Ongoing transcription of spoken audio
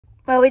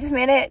Well, we just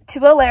made it to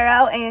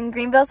Bolero in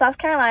Greenville, South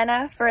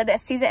Carolina for the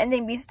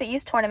season-ending Beast of the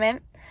East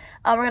tournament.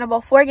 We're going to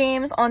bowl 4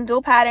 games on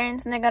dual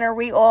patterns, and they're going to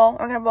re-oil.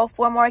 We're going to bowl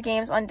 4 more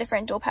games on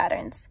different dual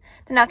patterns.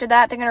 Then after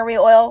that, they're going to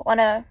re-oil we're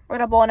going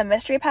to bowl on a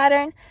mystery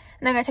pattern,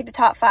 and they're going to take the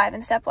top 5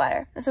 in step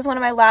ladder. This is one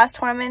of my last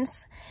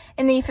tournaments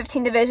in the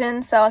 15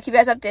 division, so I'll keep you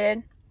guys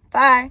updated.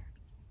 Bye!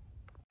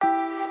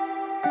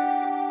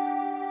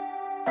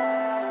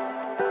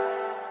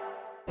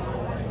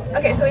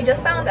 Okay, so we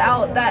just found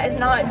out that it's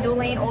not dual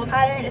lane oil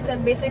pattern. It's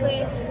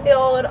basically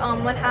build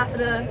one half of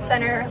the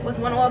center with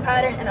one oil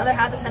pattern and the other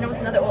half of the center with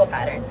another oil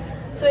pattern.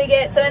 So we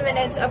get 7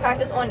 minutes of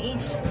practice on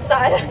each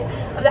side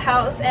of the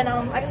house, and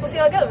I guess we'll see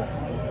how it goes.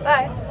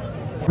 Bye.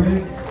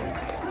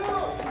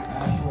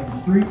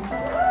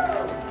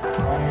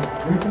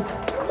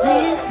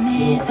 Leave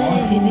me,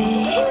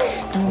 baby,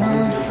 don't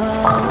wanna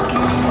fall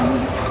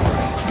again.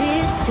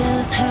 This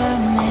just hurt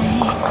me.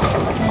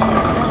 Just think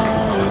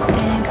about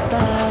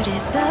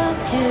it,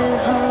 about you,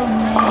 hold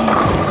me.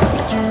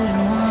 That you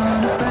don't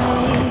wanna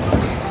break.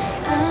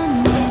 I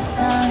need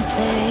some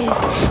space.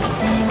 Just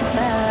think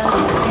about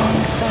it,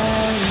 think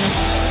about it.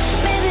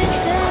 Maybe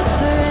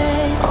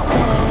separate is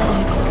better.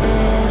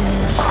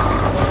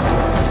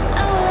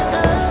 I will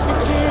love you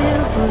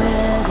till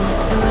forever,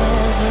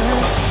 forever.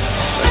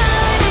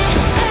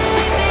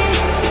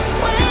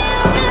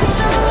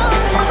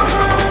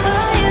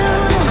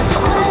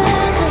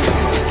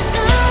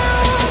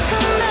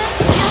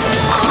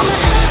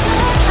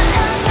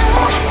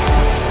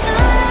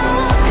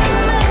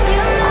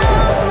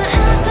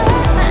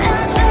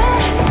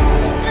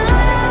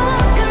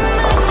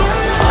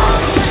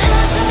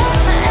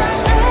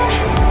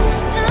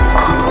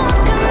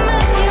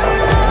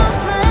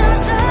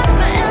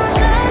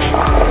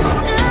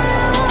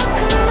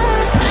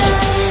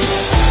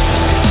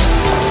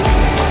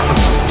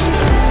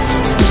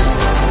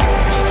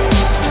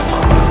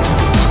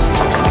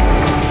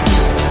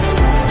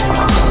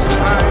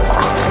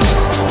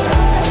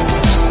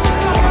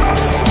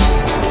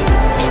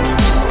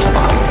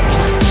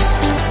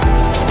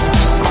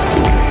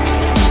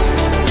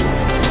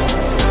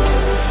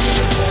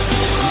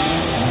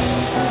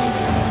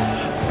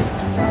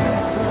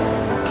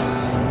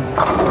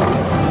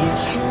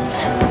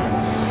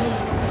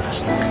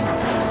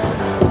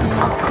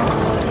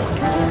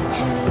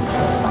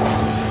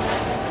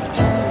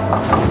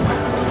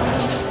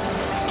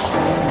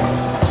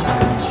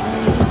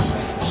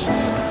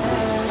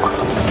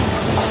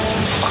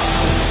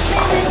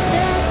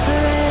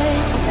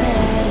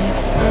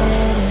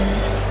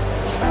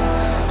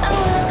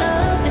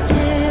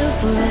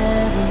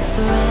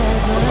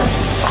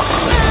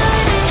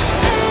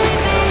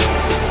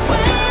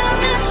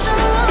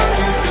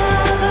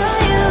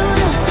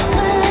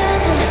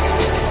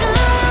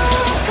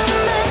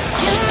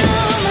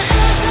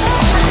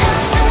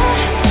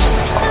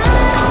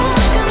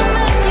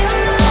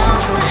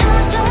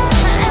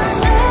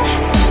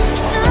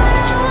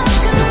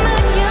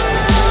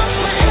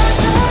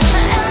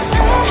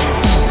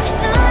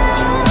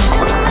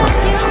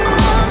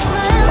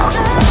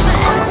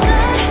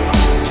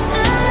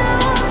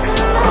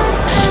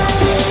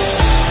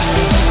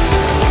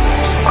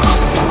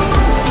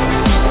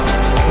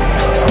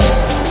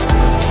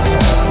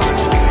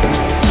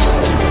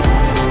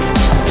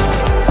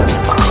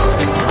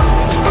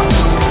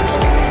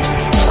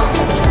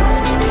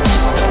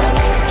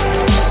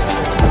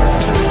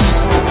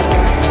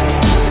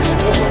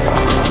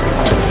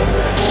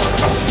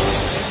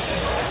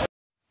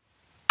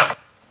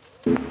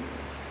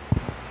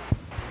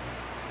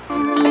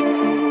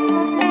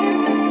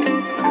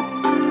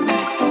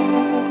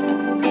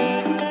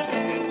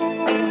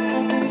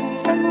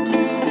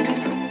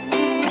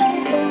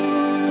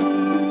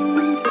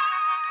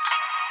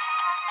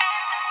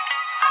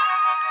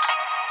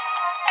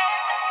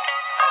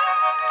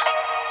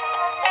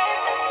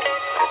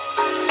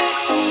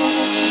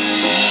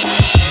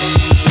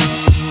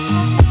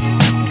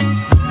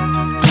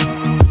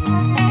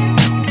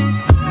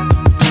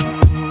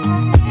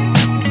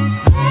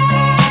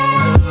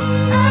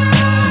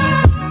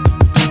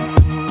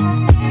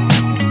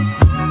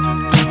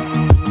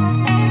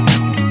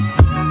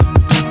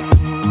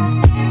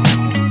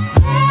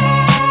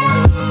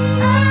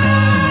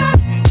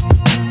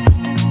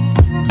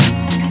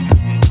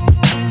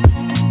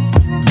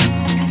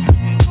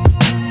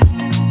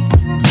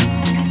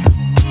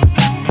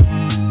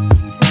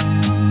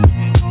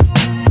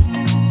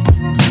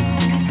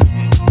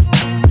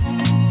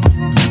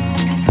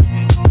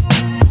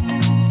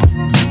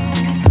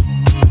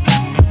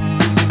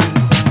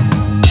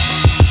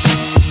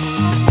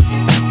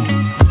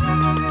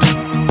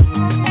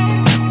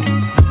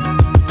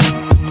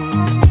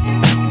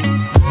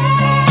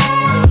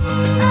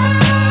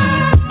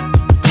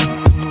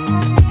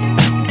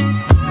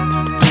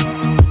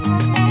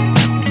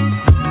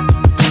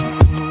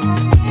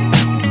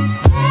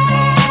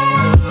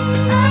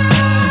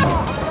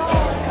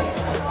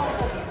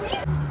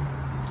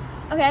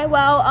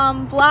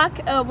 Block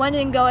 1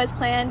 didn't go as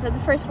planned. The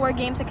first 4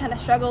 games I kind of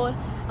struggled.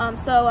 In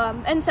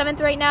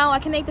 7th right now. I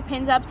can make the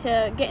pins up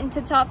to get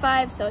into the top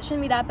 5, so it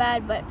shouldn't be that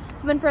bad, but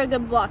hoping for a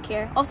good block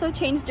here. Also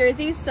changed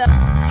jerseys, so...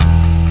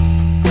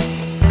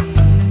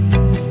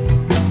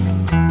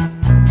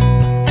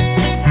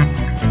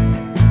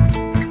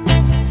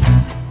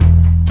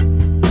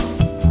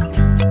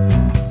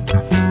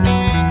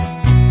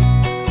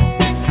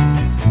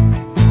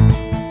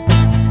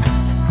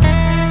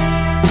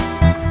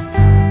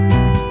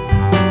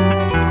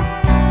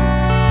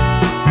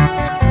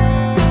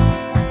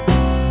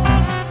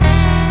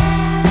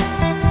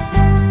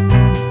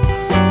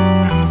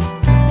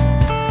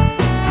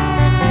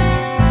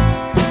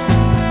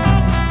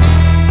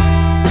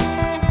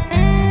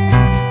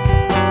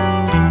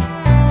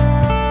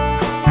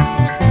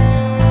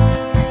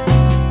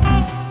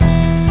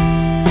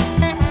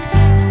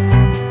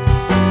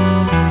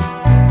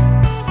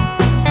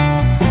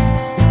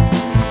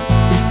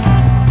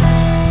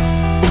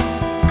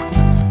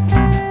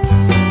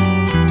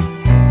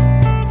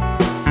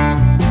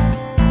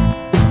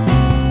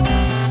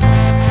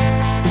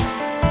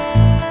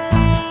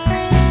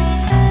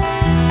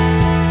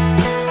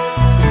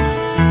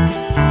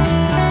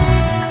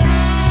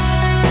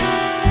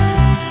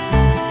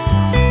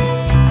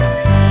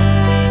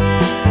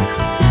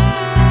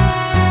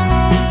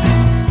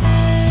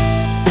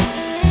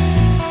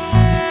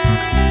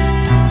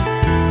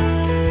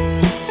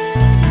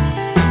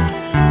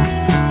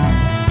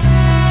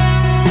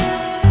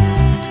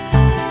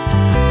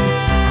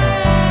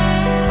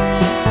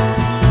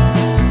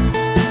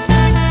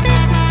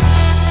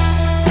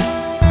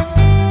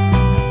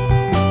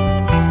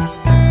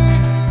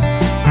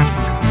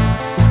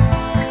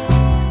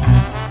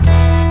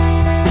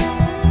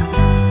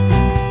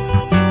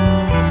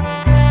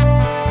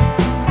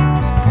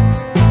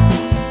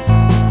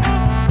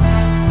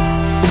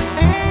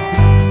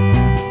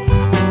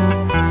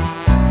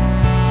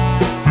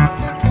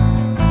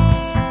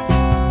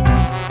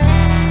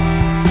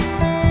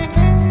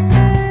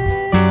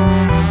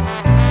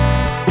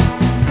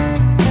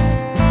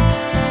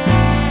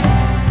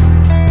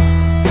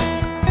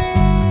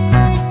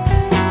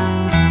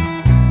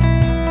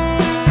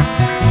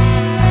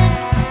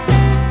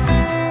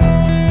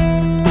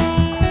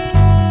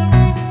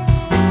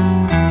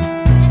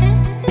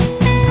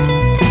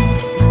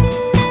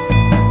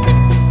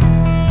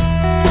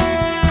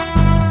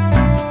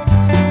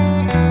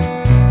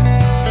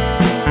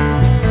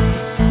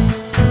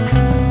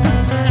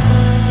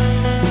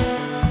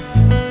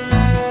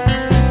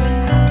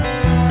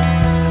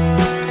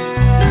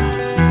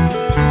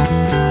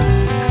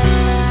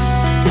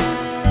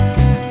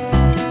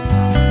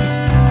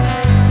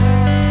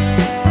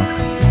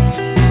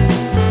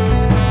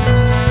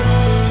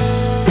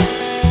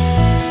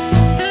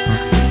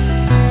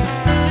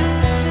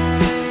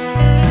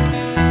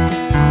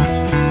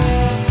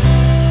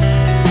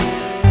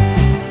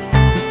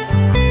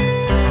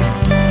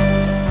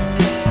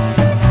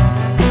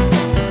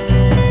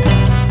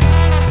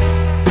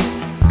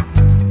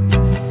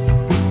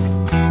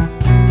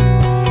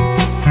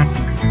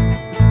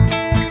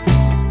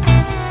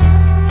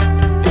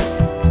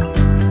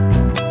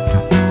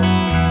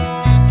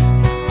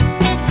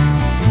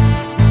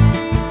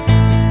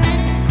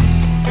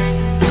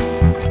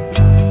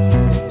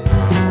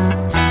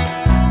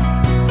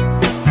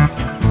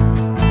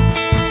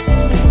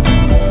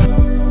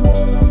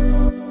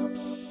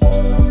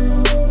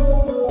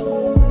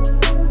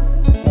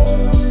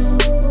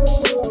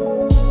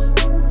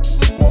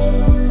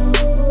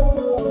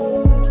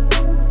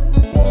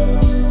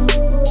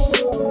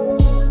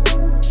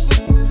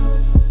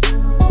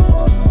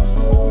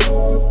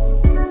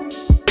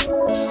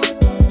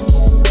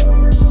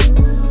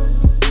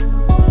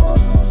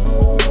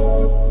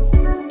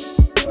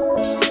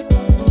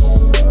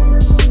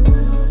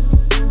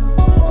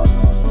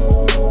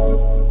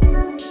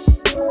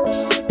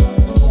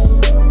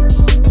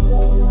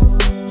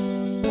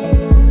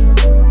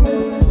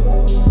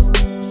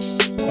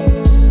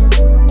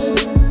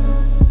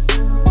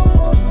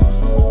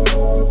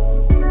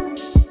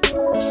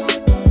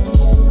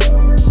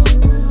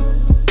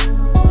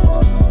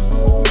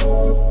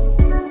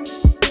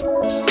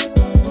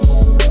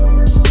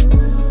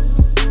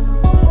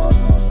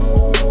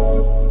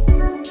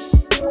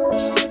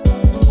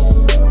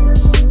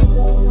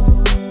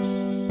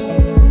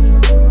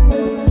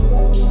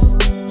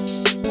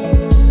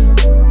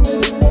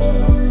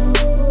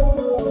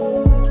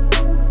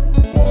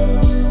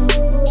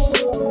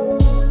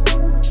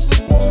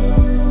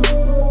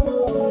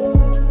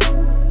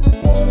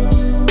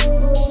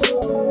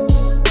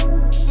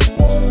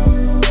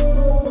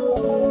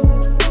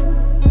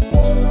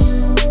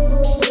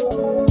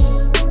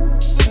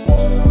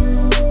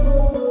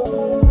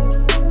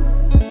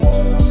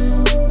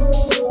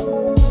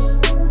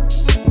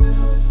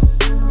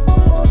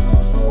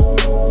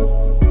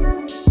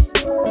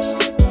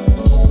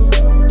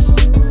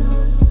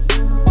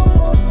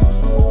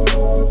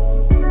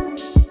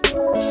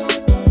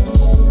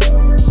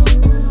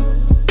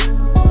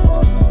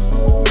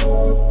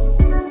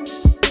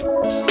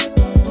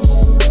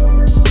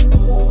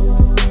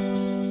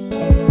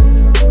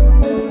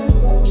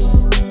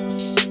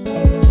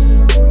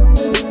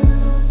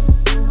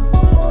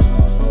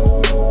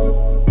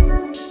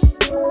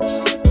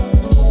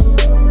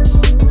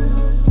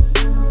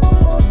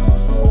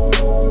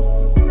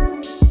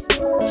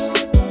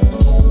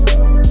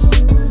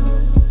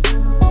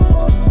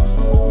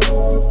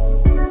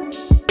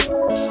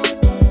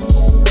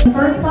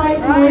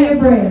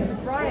 Brian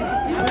Briggs.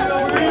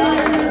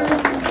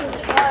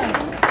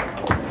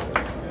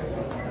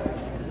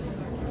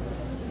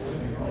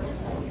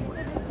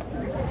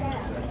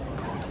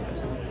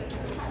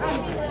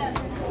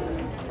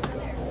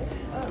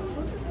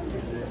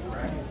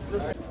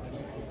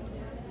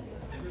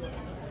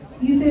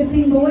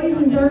 U15 boys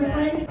in third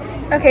place.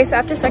 Okay, so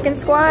after second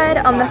squad,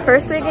 the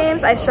first 3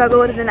 games I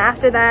struggled, and then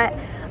after that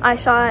I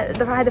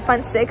had the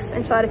front 6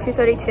 and shot a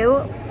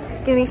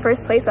 232, giving me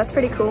first place. So that's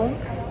pretty cool.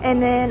 And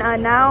then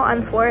now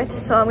I'm 4th,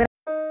 so I'm gonna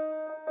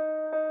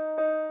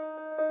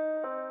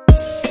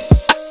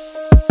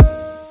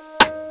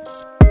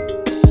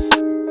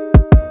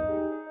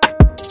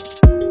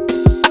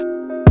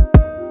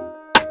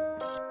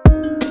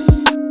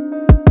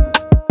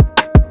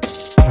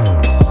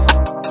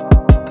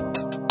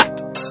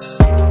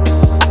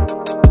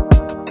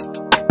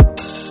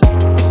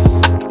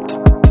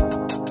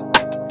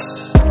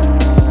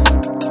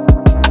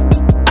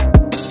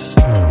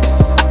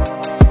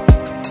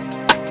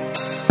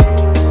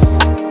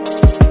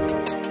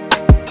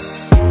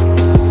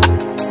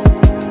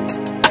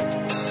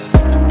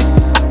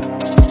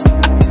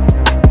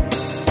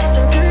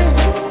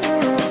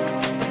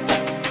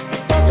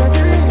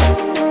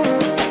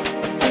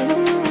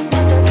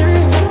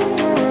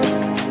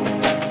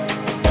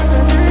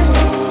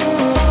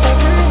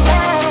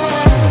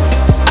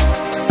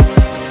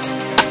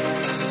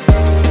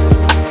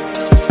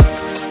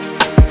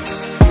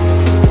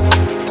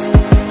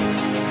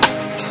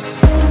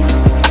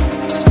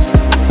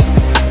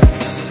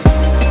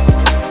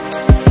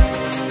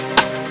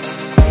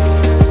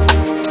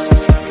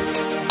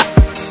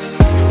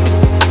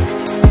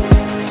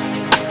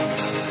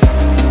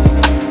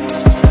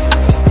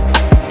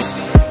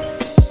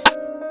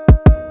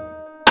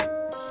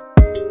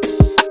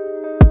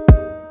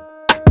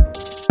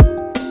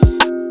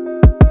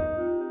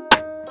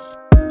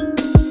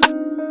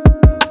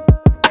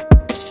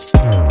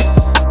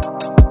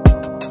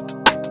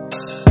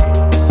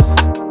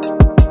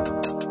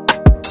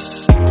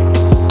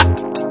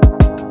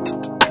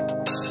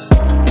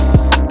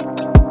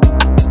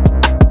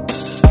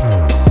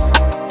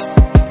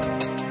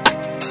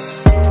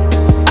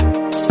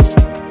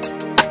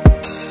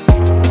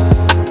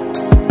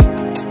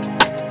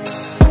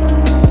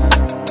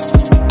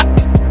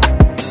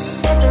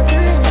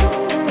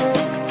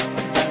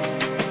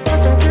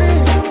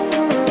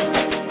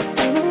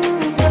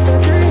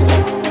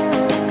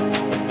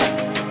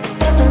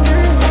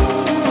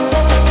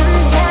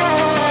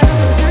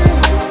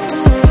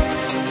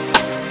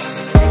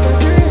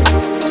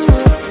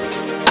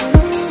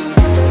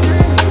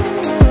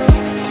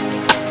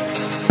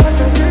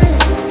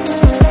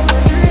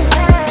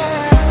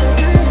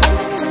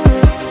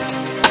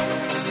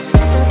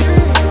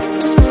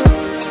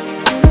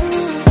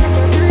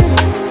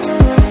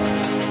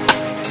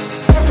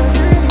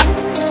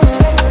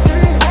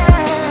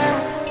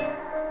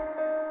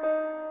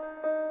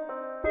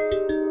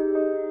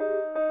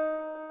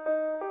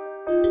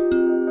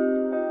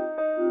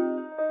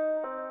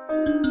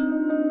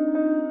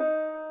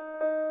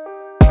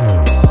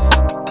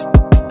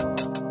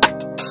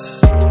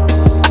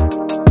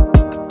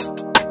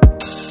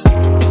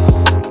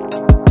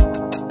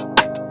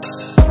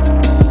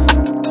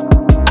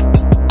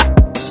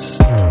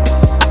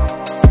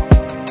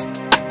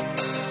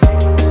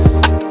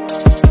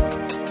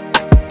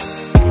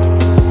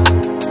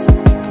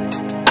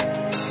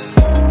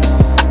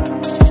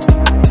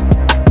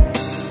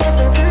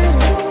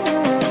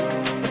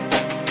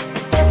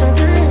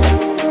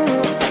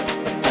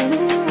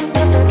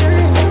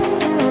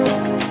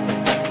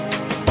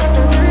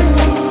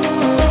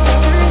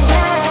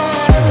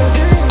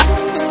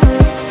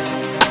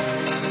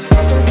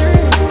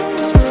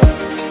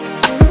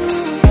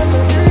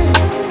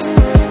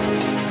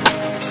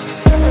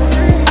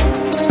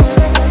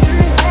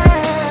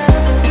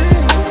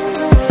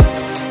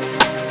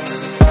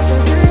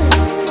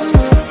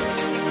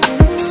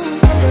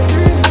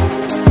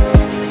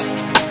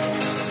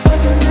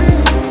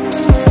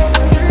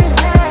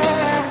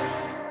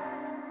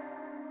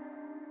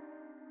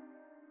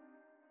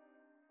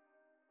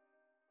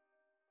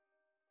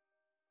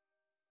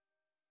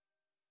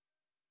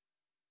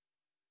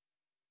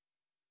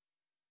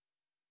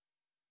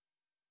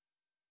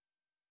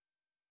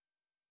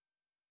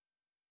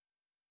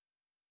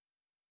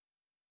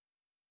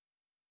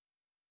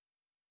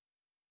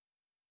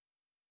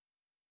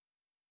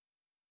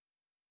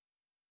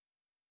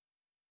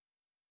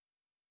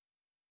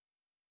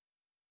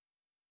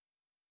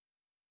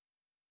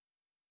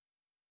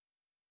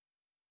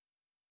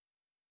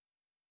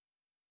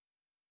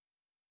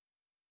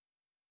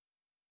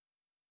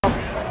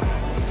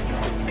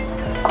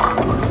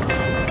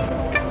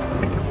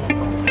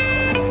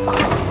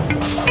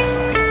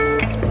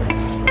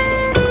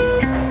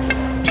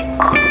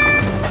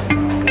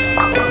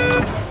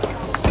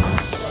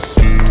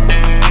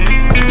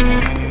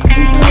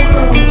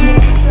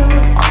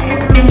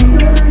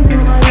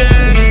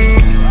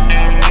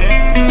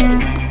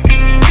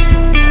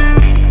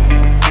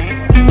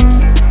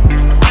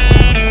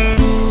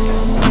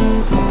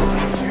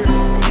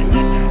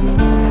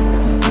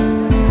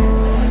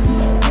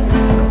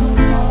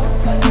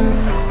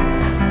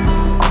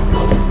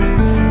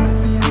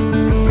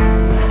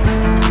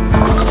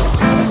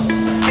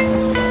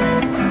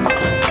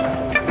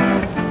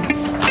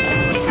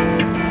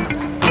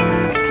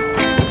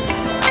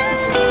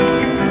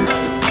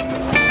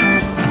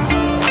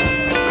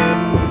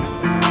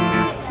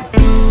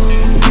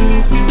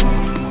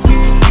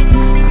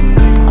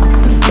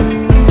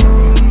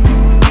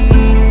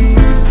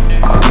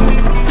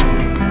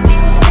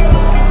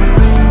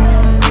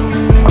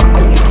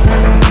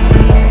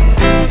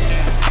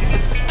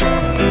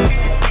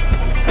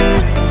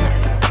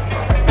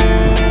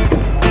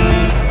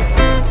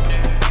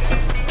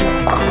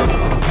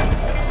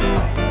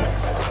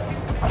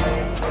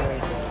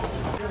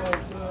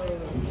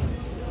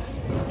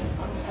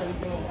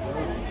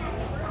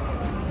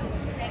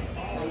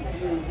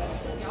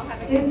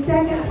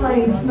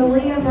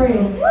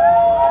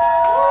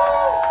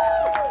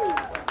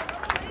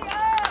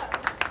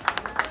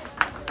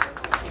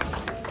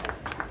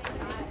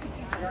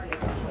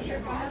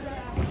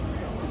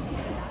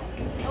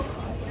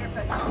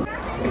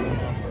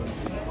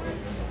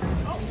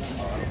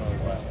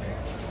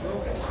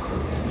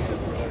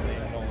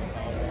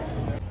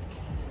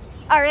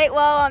All right,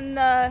 well,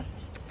 the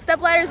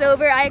step ladder's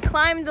over. I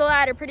climbed the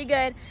ladder pretty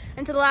good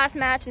into the last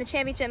match, in the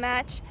championship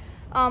match.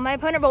 My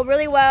opponent bowled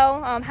really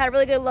well, had a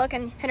really good look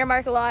and hit her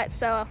mark a lot,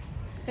 so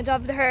good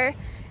job to her.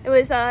 It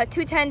was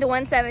 210 to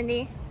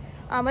 170.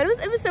 But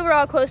it was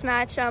overall a close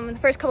match in the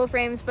first couple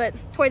frames, but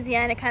towards the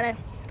end it kind of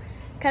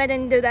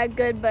didn't do that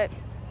good, but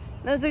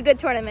that was a good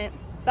tournament.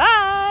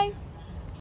 Bye!